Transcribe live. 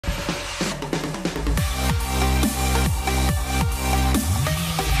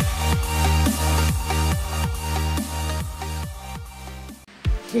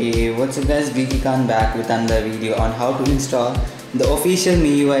Hey, what's up guys, Khan back with another video on how to install the official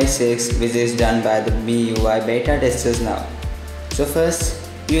MIUI 6 which is done by the MIUI beta testers now. So first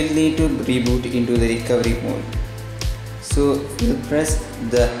you will need to reboot into the recovery mode. So you'll press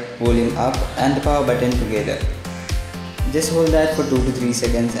the volume up and the power button together. Just hold that for 2 to 3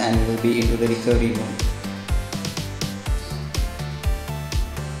 seconds and you will be into the recovery mode.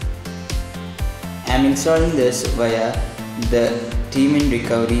 I'm installing this via the team in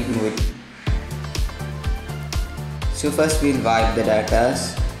recovery mode. So first we'll wipe the data,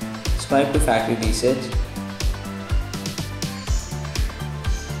 swipe to factory reset,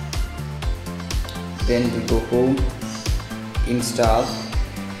 then we'll go home, install,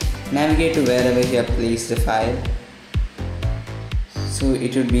 navigate to wherever you have placed the file. So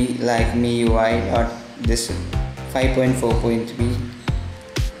it would be like MIUI.this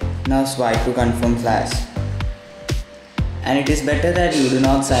 5.4.3. Now swipe to confirm flash. And it is better that you do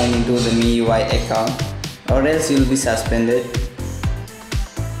not sign into the MIUI account or else you will be suspended.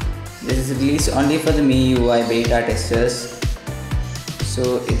 This is released only for the MIUI beta testers,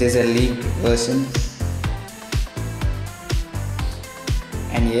 so it is a leaked version.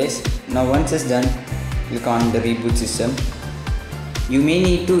 And yes, now once it's done, click on the reboot system. You may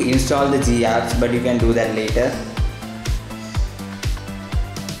need to install the G apps, but you can do that later.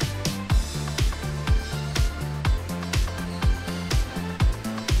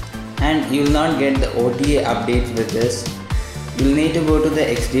 And you will not get the OTA updates with this. You will need to go to the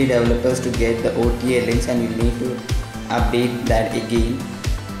XD developers to get the OTA links and you will need to update that again.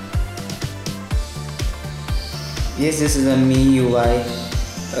 Yes, this is a MIUI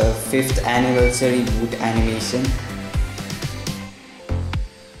 5th anniversary boot animation.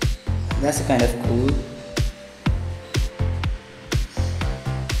 That's kind of cool.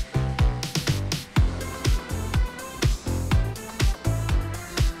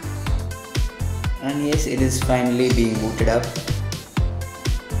 And yes, it is finally being booted up.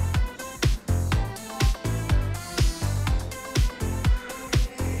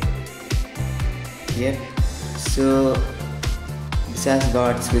 Yep, so this has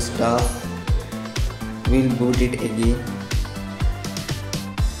got switched off. We'll boot it again.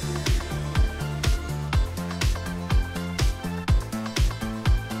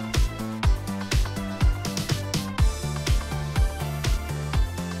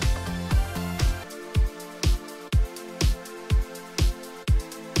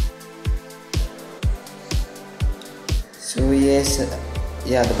 So yes,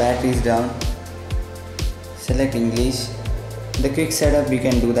 the battery is down. Select English. The quick setup we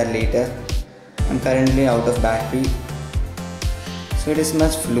can do that later. I'm currently out of battery, so it is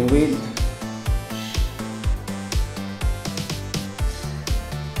much fluid.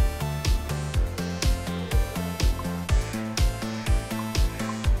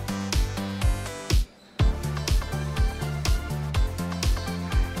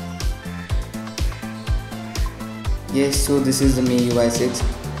 Yes, so this is the MIUI 6.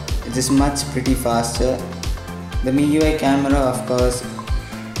 It is much pretty faster. The MIUI camera, of course,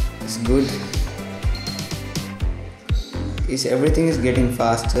 is good. Yes, everything is getting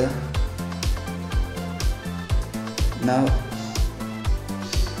faster. Now,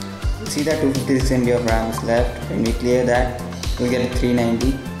 see that 256 MB of RAM is left. When we clear that, we'll get a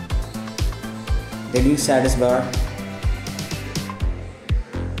 390. The new status bar.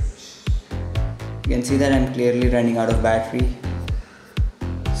 You can see that I'm clearly running out of battery.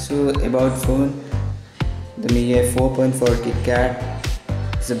 So about phone, the MIUI 4.4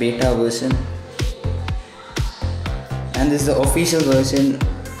 KitKat is the beta version, and this is the official version.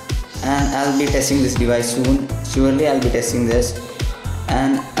 And I'll be testing this device soon. Surely I'll be testing this,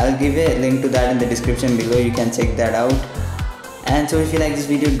 and I'll give a link to that in the description below. You can check that out. And so if you like this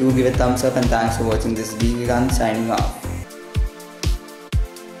video, do give a thumbs up, and thanks for watching this video. Signing off.